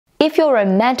If your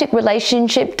romantic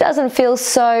relationship doesn't feel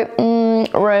so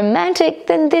romantic,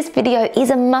 then this video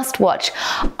is a must watch.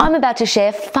 I'm about to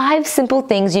share 5 simple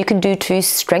things you can do to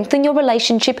strengthen your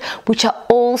relationship, which are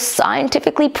all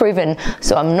scientifically proven.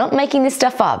 So I'm not making this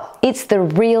stuff up. It's the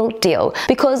real deal.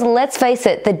 Because let's face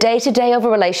it, the day-to-day of a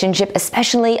relationship,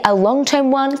 especially a long-term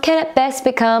one, can at best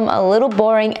become a little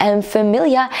boring and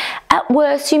familiar. At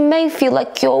worst, you may feel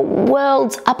like you're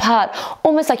worlds apart,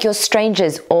 almost like you're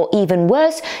strangers, or even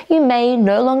worse, you may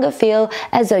no longer feel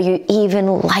as though you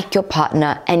even like your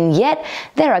partner. And yet,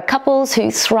 there are couples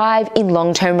who thrive in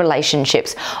long-term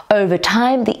relationships. Over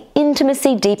time, the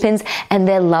intimacy deepens and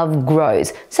their love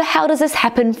grows. So how does this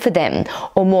happen for them?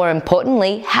 Or more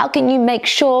importantly, how can you make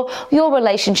sure your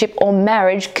relationship or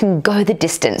marriage can go the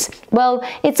distance? Well,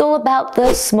 it's all about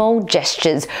the small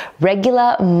gestures,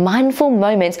 regular, mindful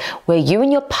moments where you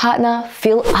and your partner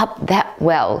fill up that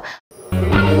well.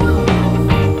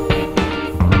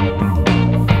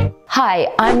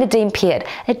 Hi, I'm Nadine Peart,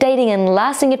 a dating and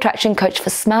lasting attraction coach for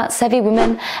smart, savvy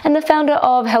women and the founder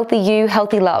of Healthy You,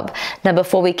 Healthy Love. Now,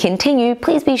 before we continue,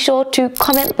 please be sure to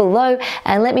comment below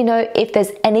and let me know if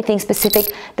there's anything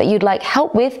specific that you'd like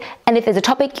help with and if there's a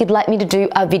topic you'd like me to do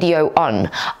a video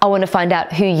on. I want to find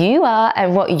out who you are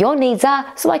and what your needs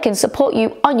are so I can support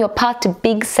you on your path to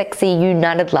big, sexy,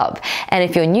 united love. And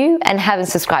if you're new and haven't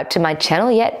subscribed to my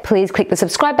channel yet, please click the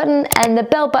subscribe button and the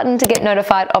bell button to get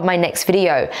notified of my next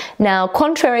video. Now,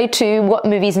 contrary to what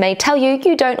movies may tell you,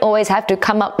 you don't always have to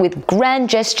come up with grand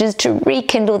gestures to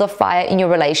rekindle the fire in your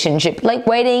relationship, like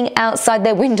waiting outside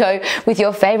their window with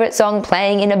your favorite song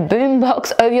playing in a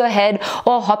boombox over your head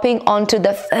or hopping onto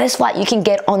the first flight you can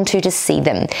get onto to see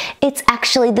them. It's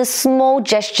actually the small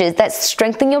gestures that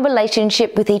strengthen your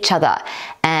relationship with each other.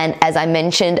 And as I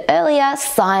mentioned earlier,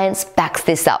 science backs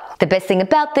this up. The best thing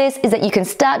about this is that you can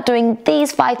start doing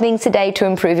these 5 things today to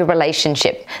improve your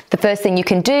relationship. The first thing you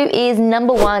can do is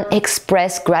number 1,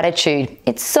 express gratitude.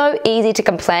 It's so easy to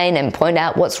complain and point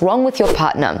out what's wrong with your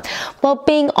partner. While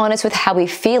being honest with how we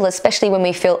feel, especially when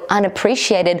we feel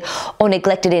unappreciated or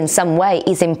neglected in some way,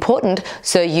 is important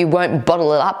so you won't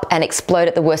bottle it up and explode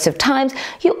at the worst of times,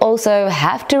 you also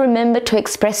have to remember to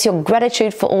express your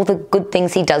gratitude for all the good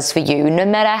things he does for you, no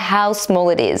matter how small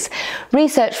it is.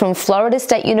 Research from Florida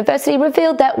State University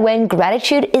revealed that when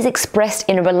gratitude is expressed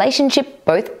in a relationship,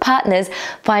 both partners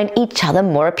find each other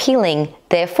more appealing.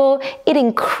 Therefore, it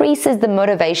increases the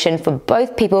motivation for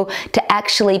both people to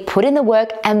actually put in the work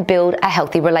and build a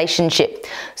healthy relationship.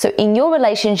 So in your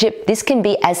relationship, this can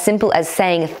be as simple as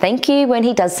saying thank you when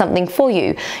he does something for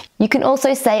you. You can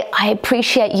also say, I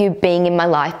appreciate you being in my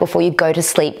life before you go to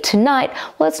sleep tonight.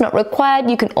 Well, it's not required.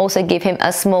 You can also give him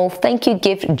a small thank you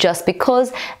gift just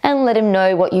because and let him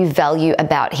know what you value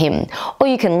about him. Or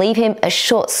you can leave him a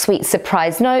short, sweet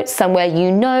surprise note somewhere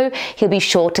you know he'll be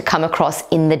sure to come across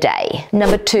in the day.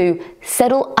 Number 2,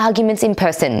 settle arguments in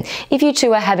person. If you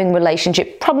two are having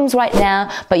relationship problems right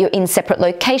now, but you're in separate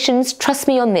locations, trust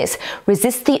me on this.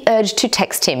 Resist the urge to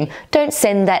text him. Don't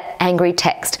send that angry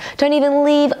text. Don't even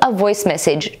leave a voice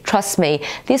message. Trust me,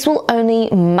 this will only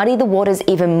muddy the waters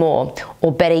even more.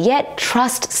 Or better yet,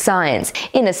 trust science.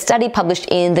 In a study published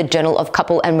in the Journal of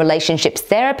Couple and Relationships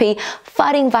Therapy,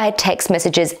 fighting via text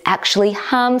messages actually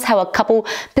harms how a couple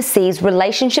perceives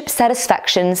relationship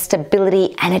satisfaction,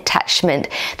 stability, and attachment.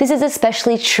 This is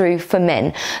especially true for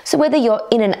men. So whether you're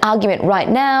in an argument right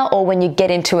now or when you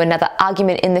get into another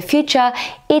argument in the future,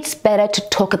 it's better to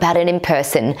talk about it in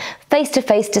person.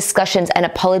 Face-to-face discussions and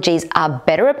apologies are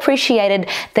better appreciated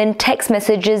than text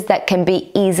messages that can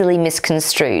be easily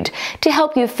misconstrued. To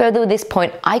help you further with this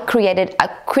point, I created a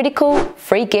critical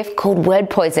free gift called Word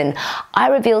Poison. I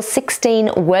reveal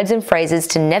 16 words and phrases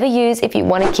to never use if you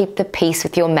want to keep the peace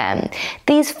with your man.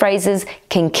 These phrases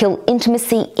can kill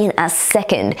intimacy in a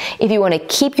second. If you want to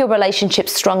keep your relationship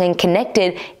strong and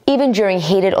connected, even during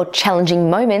heated or challenging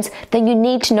moments, then you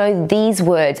need to know these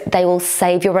words. They will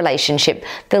save your relationship.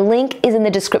 The link is in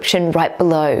the description right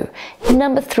below.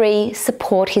 Number 3,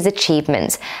 support his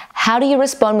achievements. How do you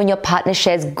respond when your partner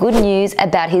shares good news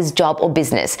about his job or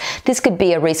business? This could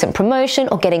be a recent promotion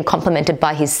or getting complimented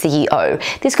by his CEO.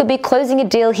 This could be closing a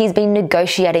deal he's been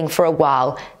negotiating for a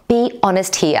while. Be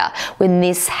honest here. When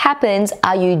this happens,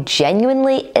 are you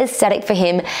genuinely ecstatic for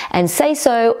him and say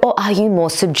so, or are you more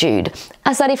subdued?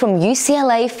 A study from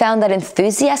UCLA found that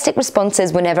enthusiastic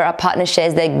responses whenever a partner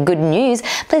shares their good news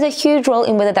plays a huge role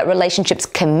in whether that relationship's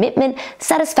commitment,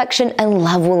 satisfaction, and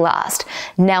love will last.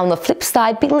 Now, on the flip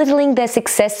side, belittling their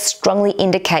success strongly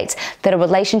indicates that a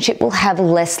relationship will have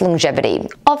less longevity.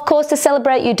 Of course, to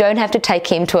celebrate, you don't have to take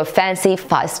him to a fancy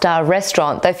 5-star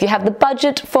restaurant, though if you have the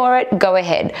budget for it, go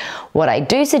ahead. What I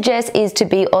do suggest is to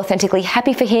be authentically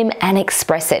happy for him and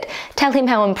express it. Tell him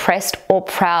how impressed or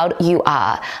proud you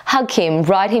are. Hug him,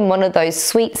 write him one of those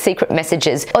sweet secret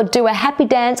messages, or do a happy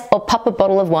dance or pop a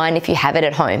bottle of wine if you have it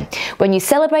at home. When you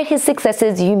celebrate his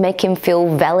successes, you make him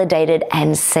feel validated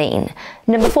and seen.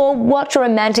 Number 4, watch a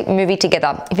romantic movie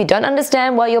together. If you don't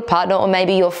understand why your partner or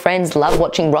maybe your friends love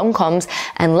watching rom-coms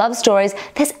and love stories,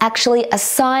 there's actually a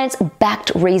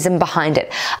science-backed reason behind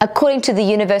it. According to the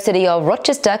University of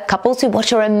Rochester, couples who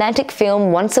watch a romantic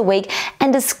film once a week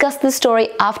and discuss the story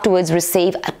afterwards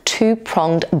receive a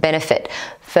two-pronged benefit.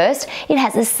 First, it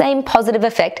has the same positive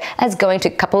effect as going to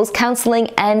couples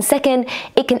counseling, and second,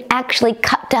 it can actually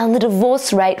cut down the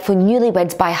divorce rate for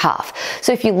newlyweds by half.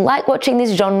 So if you like watching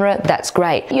this genre, that's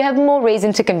great. You have more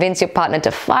reason to convince your partner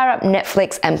to fire up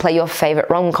Netflix and play your favorite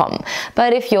rom-com.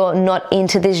 But if you're not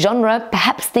into this genre,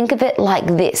 perhaps think of it like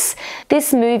this.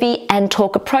 This movie and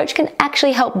talk approach can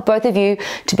actually help both of you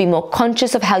to be more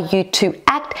conscious of how you two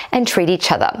act and treat each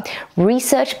other.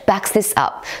 Research backs this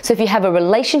up. So if you have a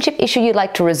relationship issue you'd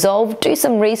like to resolve, do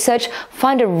some research,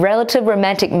 find a relative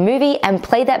romantic movie and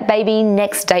play that baby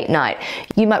next date night.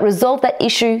 You might resolve that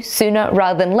issue sooner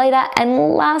rather than later.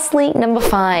 And lastly, number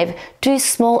 5, do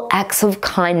small acts of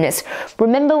kindness.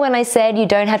 Remember when I said you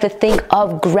don't have to think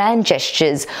of grand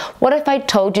gestures? What if I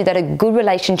told you that a good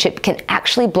relationship can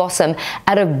actually blossom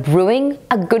out of brewing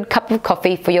a good cup of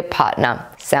coffee for your partner?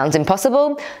 Sounds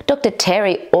impossible? Dr.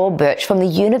 Terry Auerbach from the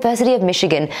University of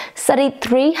Michigan studied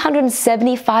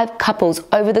 375 couples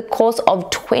over the course of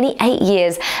 28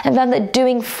 years and found that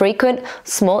doing frequent,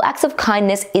 small acts of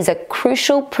kindness is a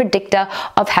crucial predictor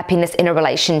of happiness in a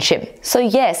relationship. So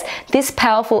yes, this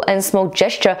powerful and small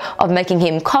gesture of making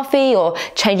him coffee, or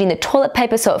changing the toilet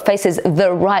paper so it faces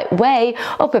the right way,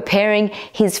 or preparing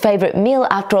his favorite meal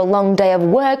after a long day of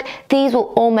work, these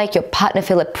will all make your partner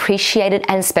feel appreciated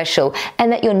and special,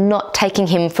 and that you're not taking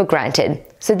him for granted.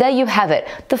 So there you have it,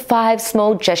 the 5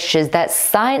 small gestures that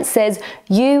science says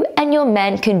you and your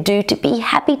man can do to be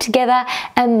happy together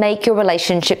and make your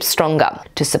relationship stronger.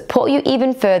 To support you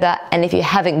even further, and if you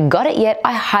haven't got it yet,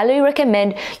 I highly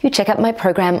recommend you check out my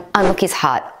program, Unlock His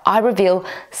Heart. I reveal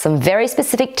some very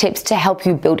specific tips to help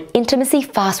you build intimacy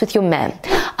fast with your man.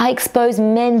 I expose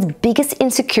men's biggest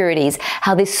insecurities,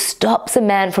 how this stops a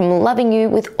man from loving you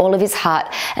with all of his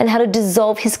heart, and how to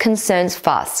dissolve his concerns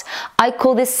fast. I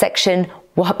call this section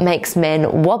What Makes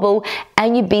Men Wobble,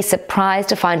 and you'd be surprised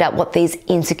to find out what these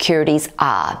insecurities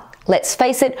are. Let's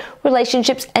face it,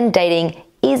 relationships and dating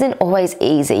isn't always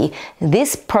easy.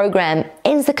 This program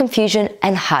ends the confusion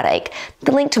and heartache.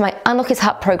 The link to my Unlock His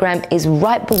Heart program is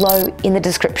right below in the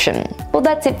description. Well,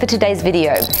 that's it for today's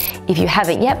video. If you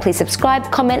haven't yet, please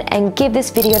subscribe, comment, and give this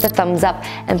video the thumbs up,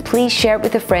 and please share it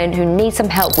with a friend who needs some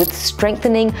help with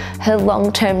strengthening her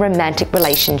long-term romantic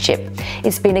relationship.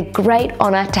 It's been a great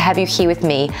honor to have you here with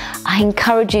me. I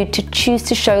encourage you to choose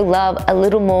to show love a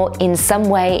little more in some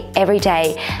way every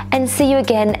day, and see you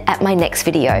again at my next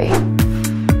video.